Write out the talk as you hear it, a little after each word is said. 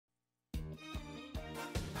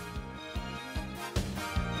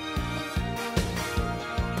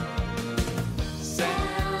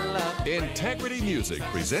Integrity Music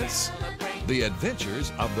presents The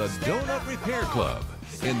Adventures of the Donut Repair Club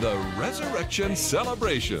in the Resurrection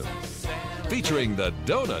Celebration, featuring the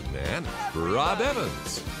Donut Man, Rob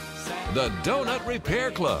Evans, the Donut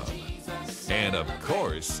Repair Club, and of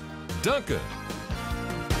course, Duncan.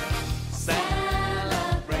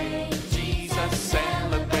 Celebrate, Jesus,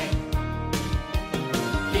 celebrate.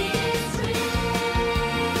 He is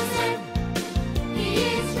risen. He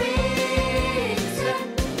is risen.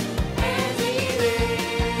 And he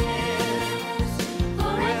lives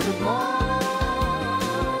forevermore.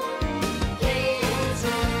 He is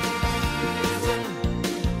risen.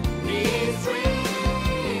 He is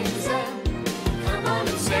risen. Come on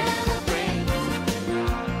and celebrate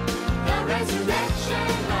the resurrection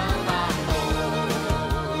of our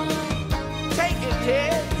Lord. Take it,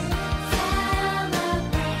 kids.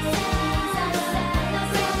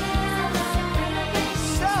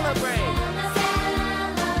 Celebrate.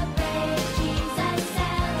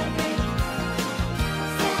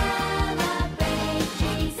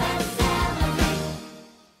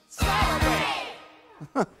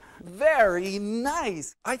 Very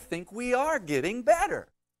nice. I think we are getting better.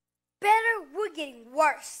 Better, we're getting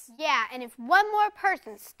worse. Yeah, and if one more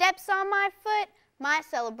person steps on my foot, my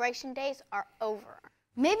celebration days are over.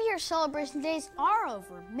 Maybe your celebration days are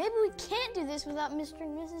over. Maybe we can't do this without Mr.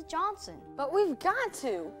 and Mrs. Johnson. But we've got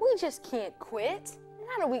to. We just can't quit.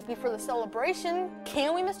 Not a week before the celebration.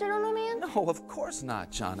 Can we, Mr. Dono Man? No, of course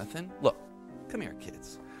not, Jonathan. Look, come here,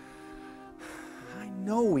 kids. I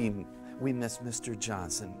know we miss Mr.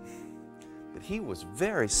 Johnson, but he was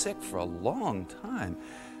very sick for a long time.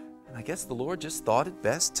 And I guess the Lord just thought it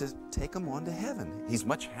best to take him on to heaven. He's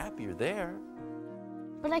much happier there.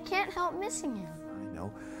 But I can't help missing him. I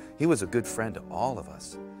know. He was a good friend to all of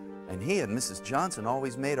us. And he and Mrs. Johnson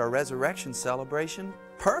always made our resurrection celebration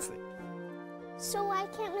perfect. So why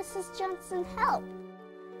can't Mrs. Johnson help?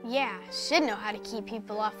 Yeah, should know how to keep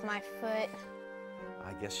people off my foot.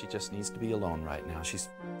 I guess she just needs to be alone right now. She's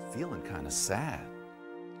feeling kind of sad.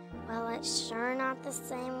 Well, it's sure not the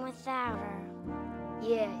same without her.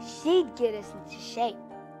 Yeah, she'd get us into shape.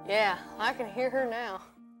 Yeah, I can hear her now.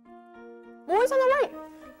 Boys on the right,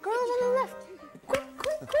 girls on the left. Quick,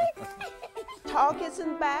 quick, quick. Tall kids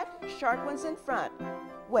in back, short ones in front.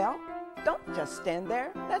 Well, don't just stand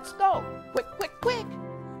there. Let's go. Quick, quick, quick.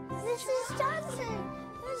 Mrs. Johnson!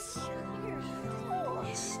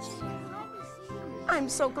 I'm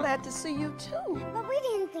so glad to see you too. But we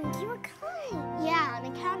didn't think you were coming. Yeah, on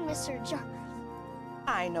account of Mr. Johnson.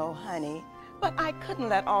 I know, honey, but I couldn't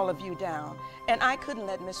let all of you down, and I couldn't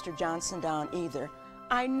let Mr. Johnson down either.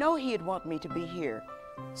 I know he'd want me to be here.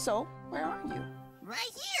 So, where are you?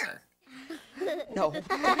 Right here. No,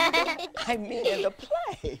 I mean in the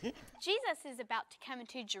play. Jesus is about to come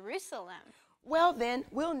into Jerusalem. Well, then,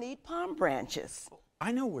 we'll need palm branches.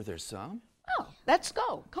 I know where there's some. Oh, let's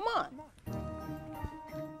go. Come on.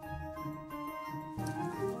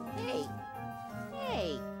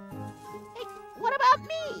 Hey, what about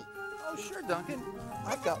me? Oh, sure, Duncan.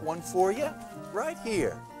 I've got one for you right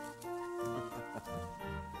here.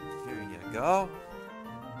 Here you go.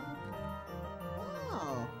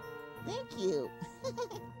 Oh, thank you.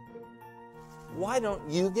 Why don't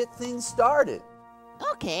you get things started?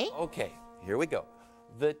 Okay. Okay, here we go.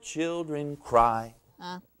 The children cry.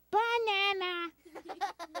 Banana.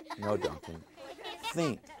 No, Duncan.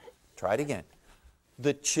 Think. Try it again.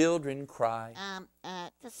 The children cry.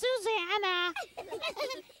 Susanna.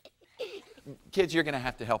 Kids, you're going to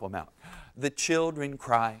have to help them out. The children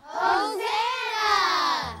cry. Hosanna!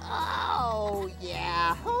 Oh,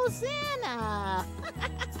 yeah, Hosanna.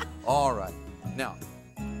 All right. Now,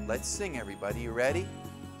 let's sing, everybody. You ready?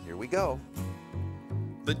 Here we go.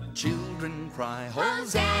 The children cry,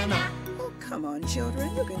 Hosanna. Oh, come on,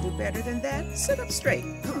 children. You can do better than that. Sit up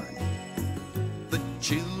straight. Come on. The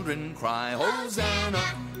children cry, Hosanna.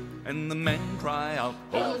 And the men cry out,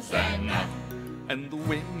 Hosanna. And the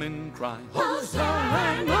women cry,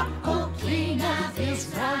 Hosanna, O King of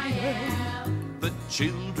Israel. The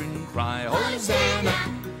children cry, Hosanna.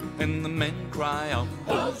 And the men cry out,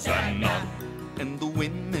 Hosanna. And the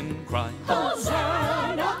women cry,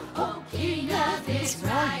 Hosanna, O King of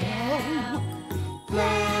Israel.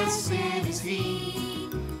 Blessed is he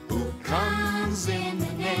who comes in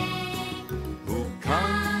the name, who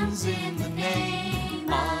comes in the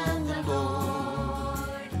name of the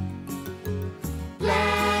Lord.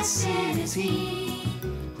 Blessed is he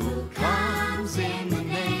who comes in the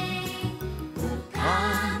name, who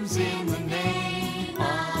comes in the name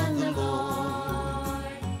of the Lord.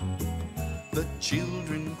 the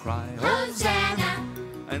children cry, Hosanna,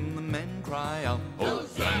 and the men cry out,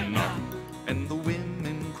 Hosanna. And the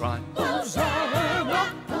women cry,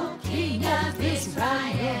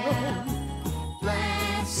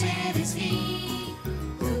 Blessed is he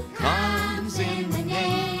who comes in the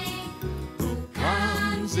name, who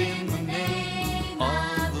comes in the name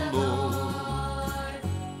of the Lord.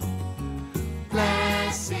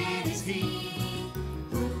 Blessed is he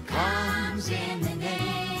who comes in the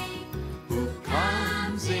name, who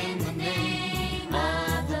comes in the name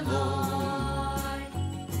of the Lord.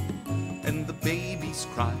 And the babies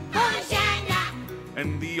cry, Hosanna!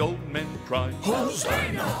 and the old men cry,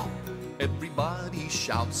 Hosanna! Everybody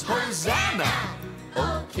shouts, Hosanna!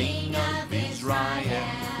 O King of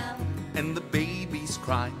Israel! And the babies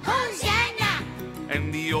cry, Hosanna!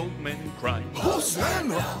 and the old men cry,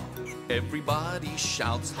 Hosanna! Everybody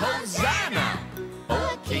shouts, Hosanna!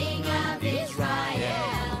 O King of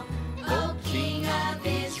Israel! O King of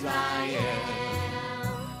Israel!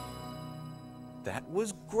 That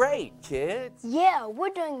was great, kids. Yeah, we're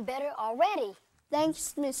doing better already.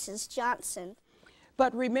 Thanks, Mrs. Johnson.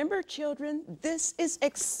 But remember, children, this is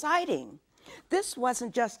exciting. This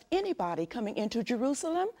wasn't just anybody coming into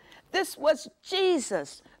Jerusalem. This was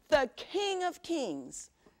Jesus, the King of Kings.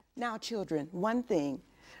 Now, children, one thing.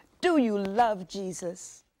 Do you love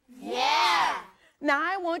Jesus? Yeah! Now,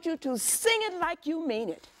 I want you to sing it like you mean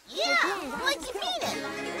it. Yeah! Like you mean it!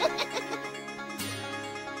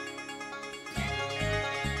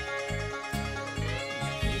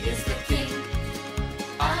 He is the King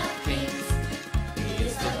of Kings. He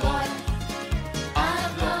is the Lord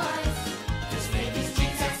of Lords. His name is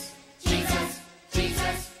Jesus, Jesus,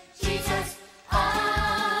 Jesus, Jesus.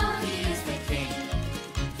 Oh, he is the King.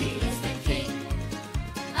 He is the King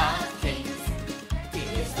of Kings. He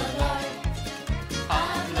is the Lord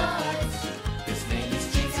of Lords. His name is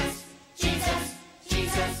Jesus, Jesus,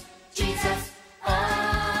 Jesus, Jesus.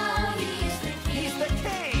 Oh, he is the King. He's the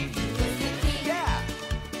king! He is the King Yeah!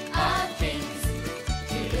 of Kings.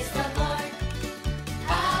 He is the Lord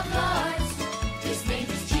of Lords. His name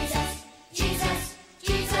is Jesus, Jesus,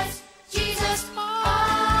 Jesus, Jesus. Oh,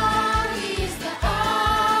 he is the,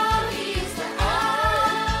 oh, he is the,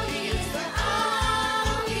 oh, he is the,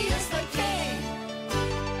 oh, he is the King.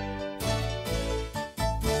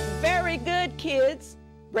 Very good, kids.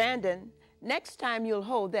 Brandon, next time you'll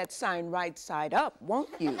hold that sign right side up, won't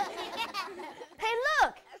you? Hey,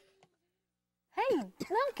 look! Hey,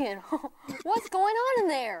 Duncan, what's going on in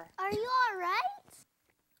there? Are you all right?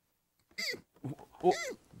 Well,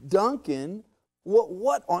 Duncan,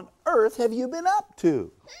 what on earth have you been up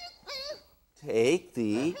to? Take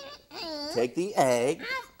the egg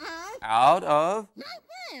out of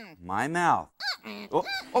my mouth.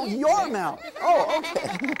 Oh, your mouth. Oh,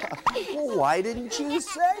 okay. Well, why didn't you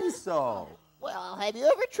say so? Well, have you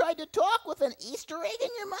ever tried to talk with an Easter egg in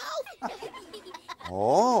your mouth?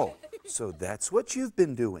 Oh, so that's what you've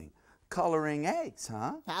been doing. Coloring eggs,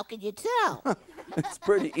 huh? How could you tell? It's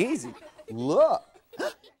pretty easy. Look.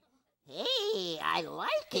 Hey, I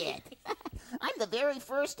like it. I'm the very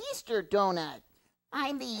first Easter donut.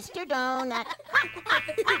 I'm the Easter donut.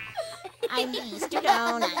 I'm the Easter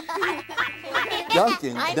donut.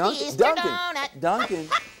 Duncan, I'm the Duncan, Easter Duncan, donut.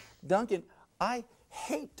 Duncan, I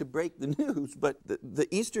hate to break the news, but the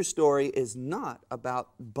Easter story is not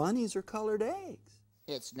about bunnies or colored eggs.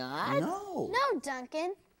 It's not? No. No,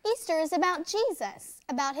 Duncan. Easter is about Jesus,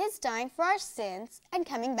 about his dying for our sins and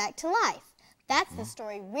coming back to life. That's the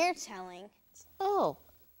story we're telling. Oh,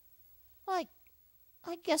 I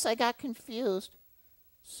guess I got confused.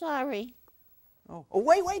 Sorry. Oh,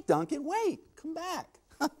 wait, Duncan, wait. Come back.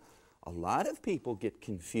 A lot of people get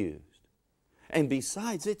confused. And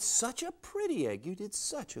besides, it's such a pretty egg. You did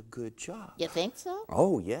such a good job. You think so?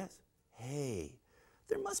 Oh, yes. Hey,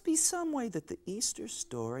 there must be some way that the Easter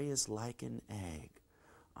story is like an egg.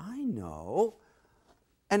 I know.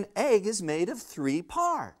 An egg is made of 3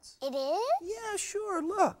 parts. It is? Yeah, sure,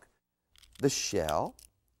 look. The shell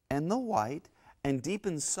and the white, and deep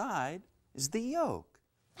inside is the yolk.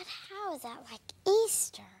 But how is that like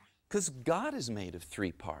Easter? Because God is made of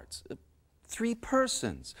 3 parts, 3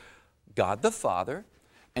 persons. God the Father,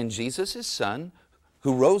 and Jesus his Son,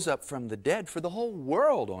 who rose up from the dead for the whole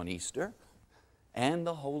world on Easter, and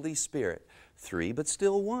the Holy Spirit. 3 but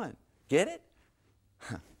still 1. Get it?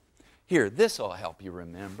 Here, this will help you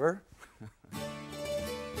remember.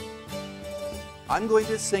 I'm going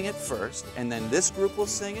to sing it first, and then this group will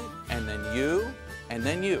sing it, and then you, and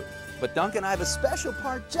then you. But Duncan, I have a special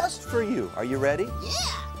part just for you. Are you ready?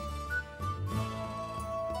 Yeah.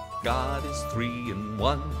 God is 3 in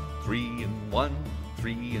 1, 3 in 1,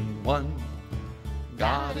 3 in 1.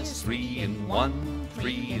 God is 3 in 1,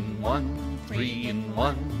 3 in 1, 3 in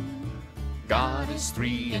 1. God is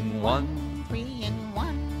 3 in 1. 3 in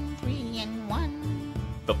 1, 3 in 1.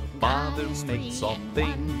 The Father Father makes all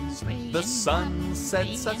things. The Son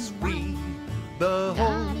sets us free. The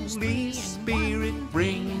Holy Spirit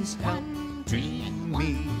brings help to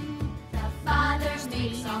me. The Father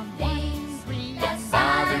makes all things. The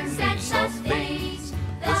Father Son makes sets all us things. free.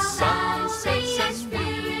 The Son sets Holy us free.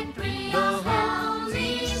 Spirit brings The help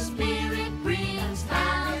Holy to Spirit brings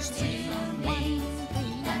help to me.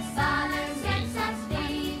 The Father makes us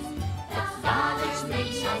free. The Father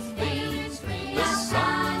makes us free. The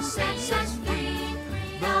Son sets us free.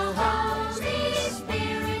 The Holy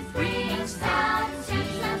Spirit brings help to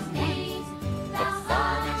me. The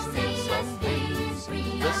Father makes us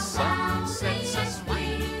free. The Son sets us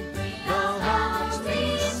free. The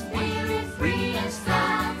Holy Spirit brings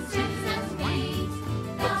help to me.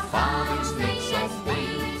 The Father makes us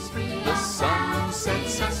free. The Son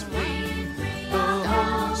sets us free. The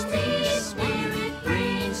Holy Spirit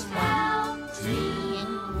brings help to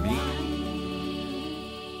me.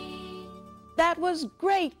 That was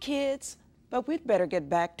great, kids. But we'd better get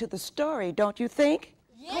back to the story, don't you think?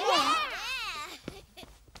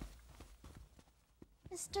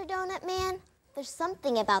 Mr. Donut Man, there's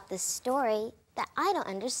something about this story that I don't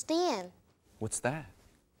understand. What's that?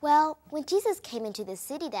 Well, when Jesus came into the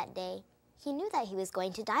city that day, he knew that he was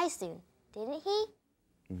going to die soon, didn't he?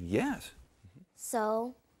 Yes.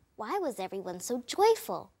 So, why was everyone so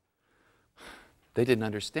joyful? They didn't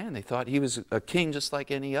understand. They thought he was a king just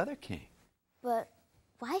like any other king. But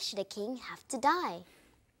why should a king have to die?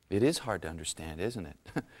 It is hard to understand, isn't it?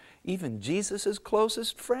 Even Jesus'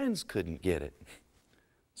 closest friends couldn't get it.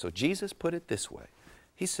 So Jesus put it this way.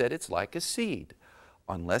 He said it's like a seed.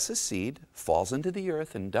 Unless a seed falls into the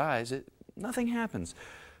earth and dies, nothing happens.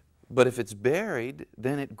 But if it's buried,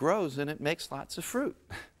 then it grows and it makes lots of fruit.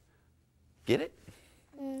 Get it?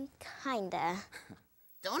 Kinda.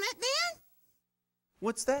 Donut Man?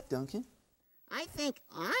 What's that, Duncan? I think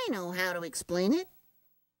I know how to explain it.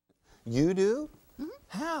 You do?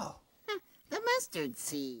 How? The mustard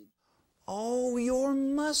seed. Oh, your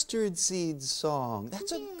mustard seed song.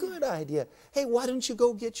 That's a good idea. Hey, why don't you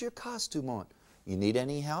go get your costume on? You need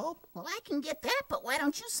any help? Well, I can get that, but why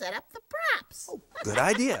don't you set up the props? Oh, good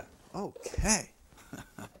idea. Okay.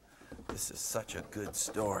 This is such a good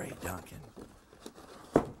story, Duncan.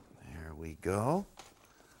 There we go.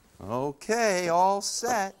 Okay, all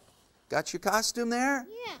set. Got your costume there?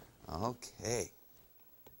 Yeah. Okay.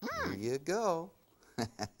 Here you go.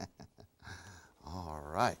 All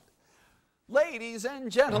right. Ladies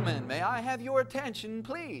and gentlemen, may I have your attention,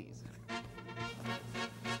 please?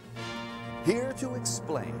 Here to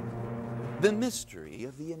explain the mystery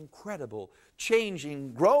of the incredible,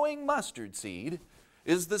 changing, growing mustard seed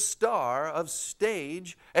is the star of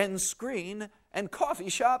stage and screen and coffee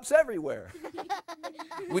shops everywhere.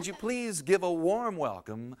 Would you please give a warm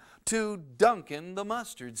welcome to Duncan the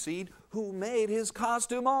Mustard Seed, who made his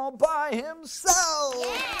costume all by himself?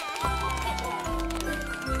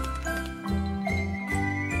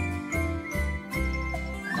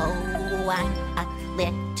 Oh, I'm a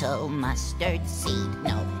little mustard seed,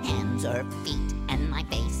 no hands or feet, and my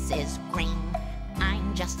face is green.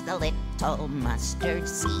 I'm just a little mustard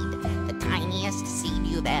seed, the tiniest seed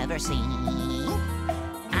you've ever seen.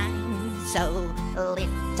 I'm so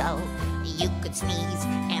little, you could sneeze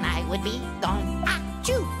and I would be gone.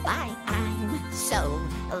 Achoo! I'm so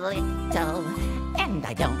little, and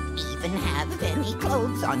I don't even have any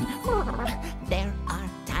clothes on. There are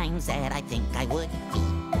times that I think I would be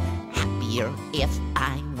happier if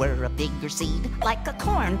I were a bigger seed, like a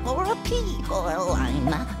corn or a pea or a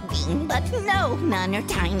lima bean. But no, none are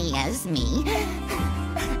tiny as me.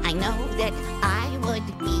 I know that I would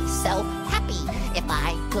be so happy if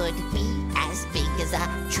I could be as big as a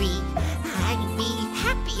tree. I'd be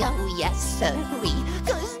happy, oh yes, sirree,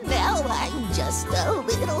 'cause now I'm just a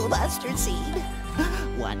little mustard seed.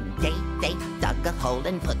 One day they dug a hole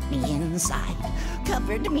and put me inside,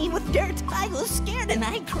 covered me with dirt. I was scared and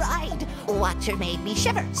I cried. Water made me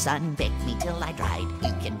shiver, sun baked me till I dried.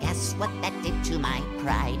 You can guess what that did to my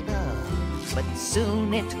pride. But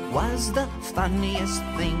soon it was the funniest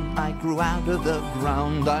thing. I grew out of the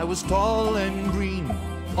ground. I was tall and green.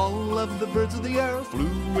 All of the birds of the air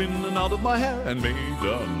flew in and out of my hair and made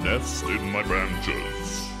a nest in my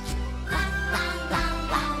branches.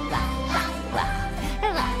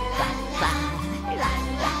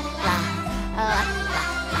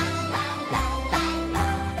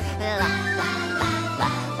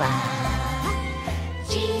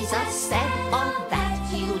 Jesus said all that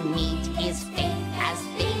you need is faith as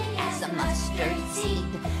big as a mustard seed.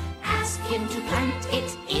 Ask him to plant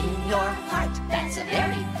it in your heart. That's a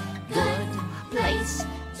very good place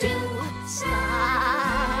to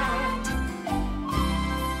start.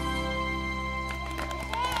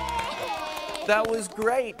 That was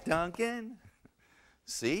great, Duncan.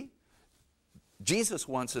 See? Jesus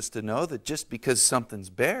wants us to know that just because something's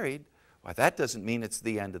buried, why, that doesn't mean it's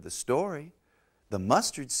the end of the story. The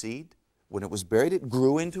mustard seed, when it was buried, it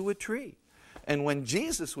grew into a tree. And when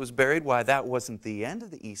Jesus was buried, why, that wasn't the end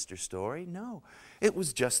of the Easter story. No, it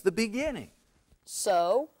was just the beginning.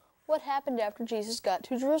 So, what happened after Jesus got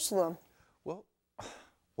to Jerusalem? Well,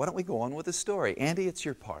 why don't we go on with the story? Andy, it's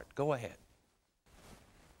your part. Go ahead.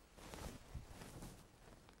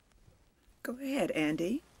 Go ahead,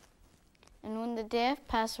 Andy. And when the day of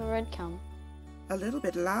Passover had come, A little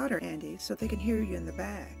bit louder, Andy, so they can hear you in the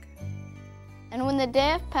back. and when the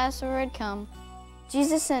day of Passover had come,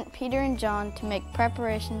 Jesus sent Peter and John to make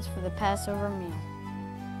preparations for the Passover meal.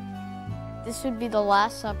 This would be the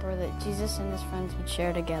Last Supper that Jesus and his friends would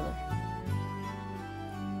share together.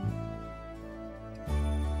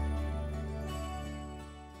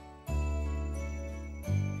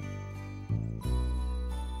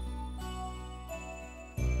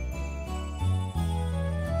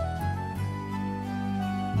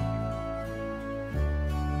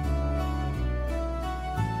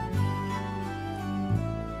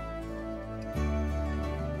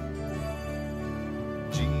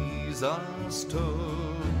 Jesus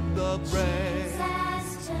took the bread.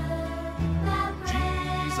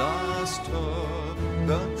 Jesus took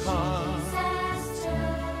the cup.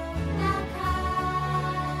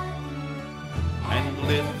 And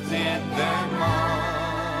lifted them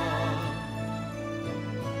up.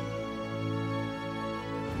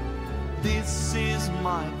 This is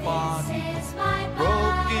my body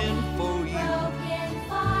broken for you.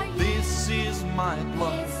 This is my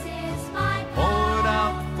blood poured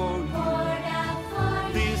out for you.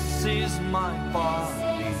 This is my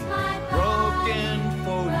body broken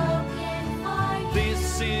for you.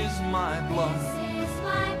 This is my blood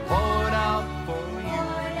poured out for you.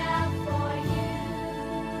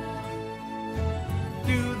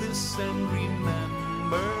 Do this and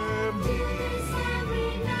remember me.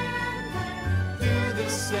 Do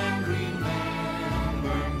this and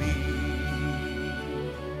remember me.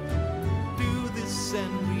 Do this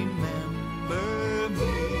and remember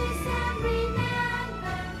me.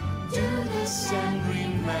 Do this and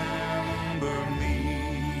remember me.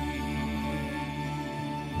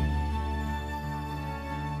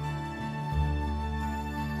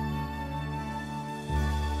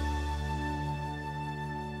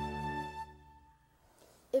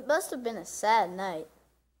 It must have been a sad night.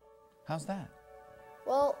 How's that?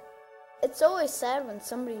 Well, it's always sad when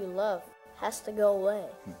somebody you love has to go away.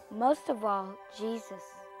 Most of all, Jesus.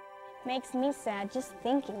 Makes me sad just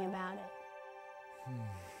thinking about it.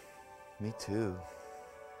 Me too.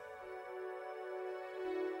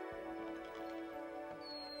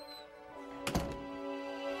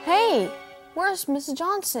 Hey, where's Mrs.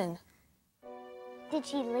 Johnson? Did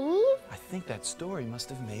she leave? I think that story must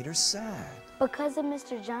have made her sad. Because of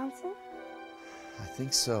Mr. Johnson? I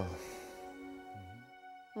think so.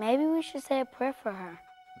 Maybe we should say a prayer for her.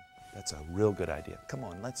 That's a real good idea. Come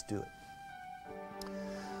on, let's do it.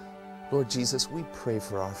 Lord Jesus, we pray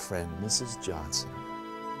for our friend, Mrs. Johnson.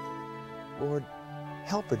 Lord,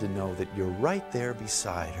 help her to know that you're right there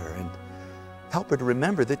beside her, and help her to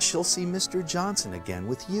remember that she'll see Mr. Johnson again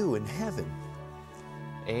with you in heaven.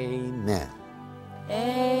 Amen.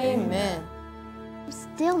 Amen. I'm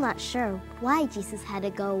still not sure why Jesus had to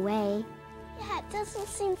go away. Yeah, it doesn't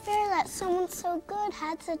seem fair that someone so good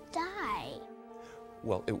had to die.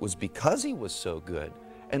 Well, it was because he was so good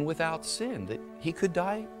and without sin that he could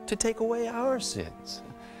die to take away our sins.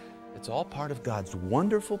 It's all part of God's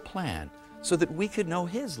wonderful plan so that we could know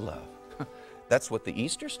his love. That's what the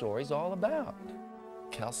Easter story is all about.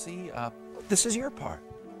 Kelsey, this is your part.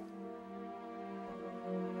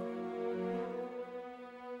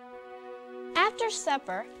 After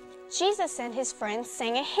supper, Jesus and his friends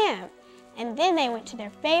sang a hymn, and then they went to their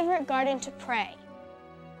favorite garden to pray.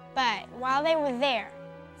 But while they were there,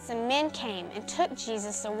 some men came and took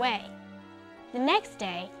Jesus away. The next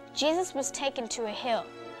day, Jesus was taken to a hill,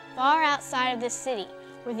 far outside of the city,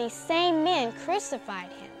 where these same men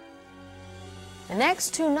crucified him. The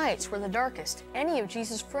next 2 nights were the darkest any of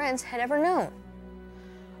Jesus' friends had ever known.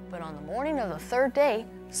 But on the morning of the 3rd day,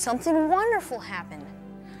 something wonderful happened.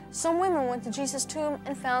 Some women went to Jesus' tomb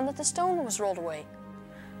and found that the stone was rolled away.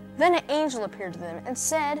 Then an angel appeared to them and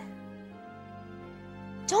said,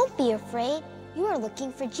 Don't be afraid. You are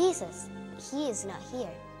looking for Jesus. He is not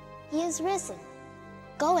here. He is risen.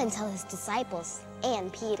 Go and tell his disciples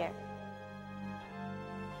and Peter.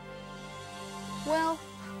 Well,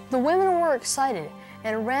 the women were excited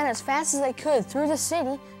and ran as fast as they could through the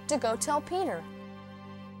city to go tell Peter.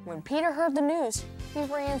 When Peter heard the news, he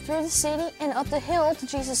ran through the city and up the hill to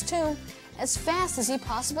Jesus' tomb as fast as he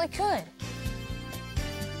possibly could.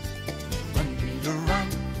 Run, Peter, run,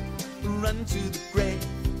 run to the grave.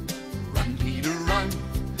 Run, Peter, run,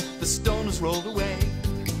 the stone is rolled away.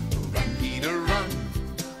 Run, Peter, run,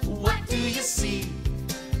 what do you see?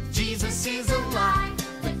 Jesus is alive,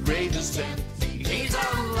 the grave is empty. He's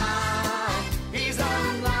alive, he's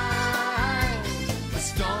alive, the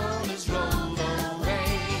stone is rolled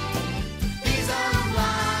away. He's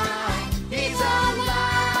alive, he's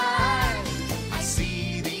alive, I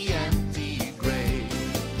see the empty grave.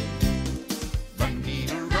 Run,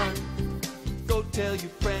 Peter, run, go tell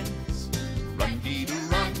your friends. Run, Peter,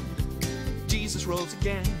 run, Jesus rose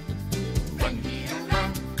again. Run, Peter,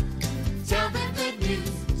 run, tell them good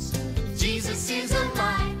news. Jesus is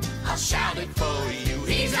alive, I'll shout it for you.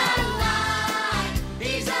 He's alive,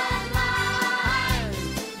 he's alive,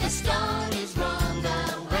 the stone is rolled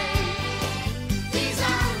away. He's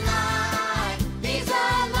alive, he's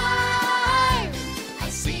alive, I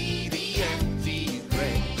see the empty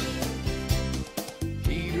grave.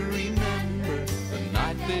 Peter remembered the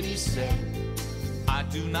night that he said, I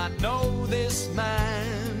do not know this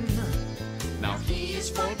man. Now he is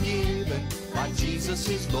forgiven by Jesus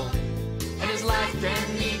his Lord, and his life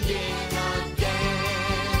can begin again.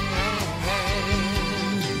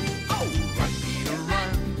 Oh, run, Peter,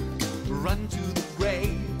 run, run to the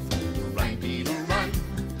grave. Run, Peter, run,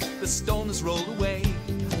 the stone is rolled away.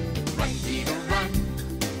 Run, Peter, run,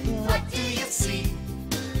 what do you see?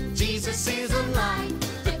 Jesus is alive,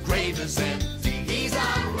 the grave is empty. He's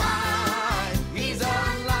alive, he's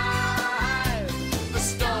alive, the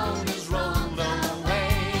stone is rolled away.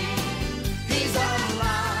 He's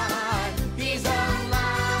alive, he's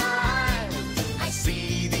alive, I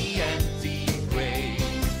see the empty grave.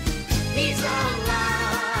 He's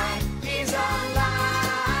alive, he's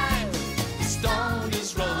alive, the stone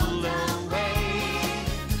is rolled away.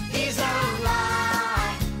 He's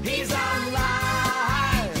alive, he's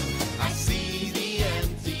alive, I see the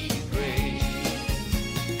empty grave.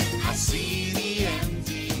 I see the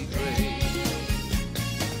empty grave.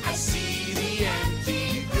 I see the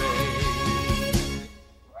empty grave.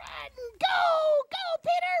 Run, go,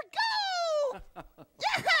 Peter, go!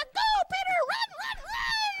 Yeah, go, Peter, run,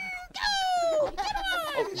 go! Come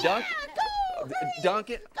on, Oh, Dunk, go,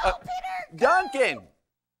 Duncan, Peter, Duncan!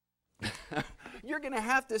 You're going to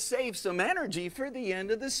have to save some energy for the end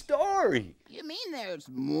of the story. You mean there's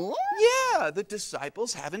more? Yeah, the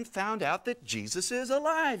disciples haven't found out that Jesus is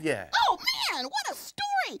alive yet. Oh, man, what a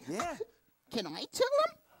story! Yeah. Can I tell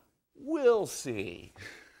him? We'll see.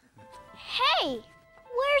 Hey,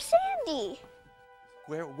 where's Andy?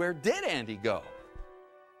 Where did Andy go?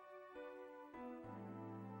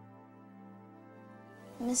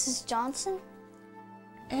 Mrs. Johnson?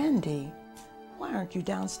 Andy, why aren't you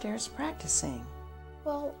downstairs practicing?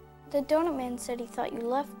 Well, the donut man said he thought you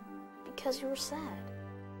left because you were sad.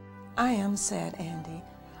 I am sad, Andy.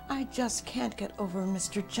 I just can't get over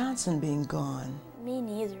Mr. Johnson being gone. Me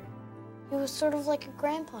neither. He was sort of like a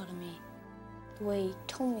grandpa to me. The way he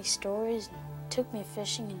told me stories and took me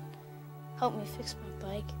fishing and helped me fix my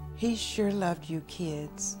bike. He sure loved you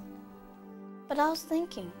kids. But I was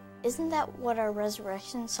thinking, isn't that what our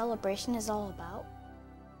resurrection celebration is all about?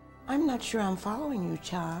 I'm not sure I'm following you,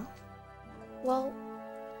 child. Well,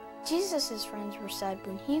 Jesus' friends were sad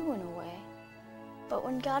when he went away. But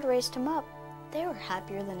when God raised him up, they were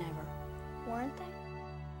happier than ever, weren't they?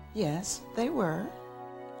 Yes, they were.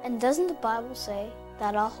 And doesn't the Bible say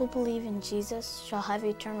that all who believe in Jesus shall have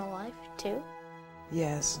eternal life too?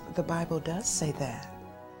 Yes, the Bible does say that.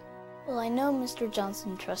 Well, I know Mr.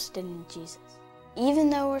 Johnson trusted in Jesus. Even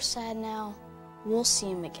though we're sad now, we'll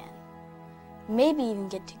see him again. Maybe even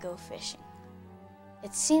get to go fishing.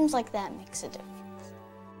 It seems like that makes a difference.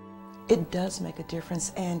 It does make a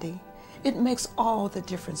difference, Andy. It makes all the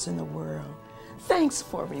difference in the world. Thanks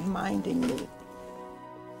for reminding me.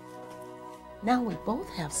 Now we both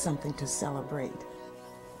have something to celebrate.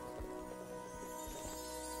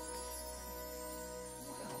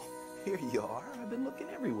 Here you are. I've been looking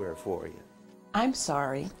everywhere for you. I'm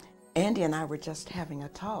sorry. Andy and I were just having a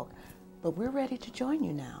talk, but we're ready to join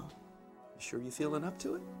you now. Sure you feeling up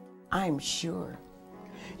to it? I'm sure.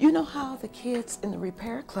 You know how the kids in the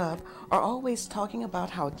repair club are always talking about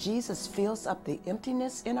how Jesus fills up the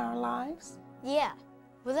emptiness in our lives? Yeah,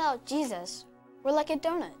 without Jesus, we're like a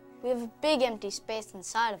donut. We have a big empty space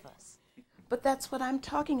inside of us. But that's what I'm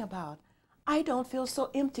talking about. I don't feel so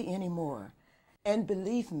empty anymore. And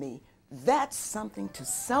believe me, that's something to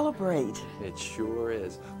celebrate. It sure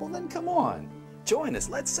is. Well, then come on. Join us.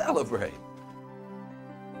 Let's celebrate.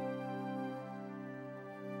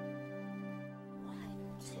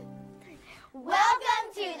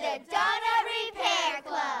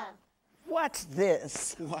 what's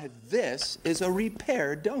this? Why, this is a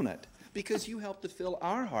repair donut because you helped to fill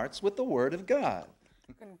our hearts with the Word of God.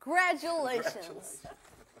 Congratulations.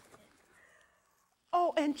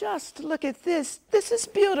 Oh, and just look at this. This is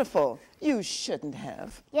beautiful. You shouldn't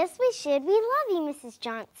have. Yes, we should. We love you, Mrs.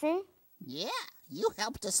 Johnson. Yeah, you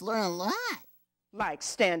helped us learn a lot. Like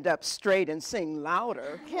stand up straight and sing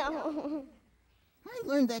louder. I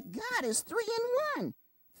learned that God is 3 in 1.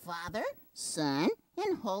 Father, Son,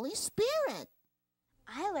 and Holy Spirit.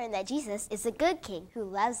 I learned that Jesus is a good king who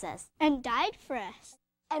loves us And died for us.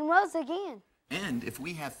 and rose again. And if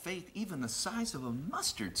we have faith even the size of a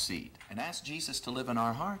mustard seed and ask Jesus to live in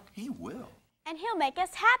our heart, he will. And he'll make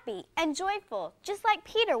us happy and joyful, just like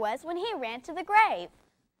Peter was when he ran to the grave.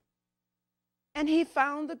 And he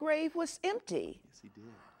found the grave was empty. Yes, he did.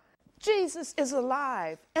 Jesus is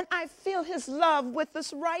alive, and I feel his love with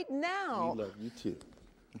us right now. We love you too.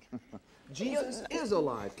 Jesus is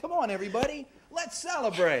alive. Come on, everybody. Let's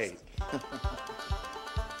celebrate.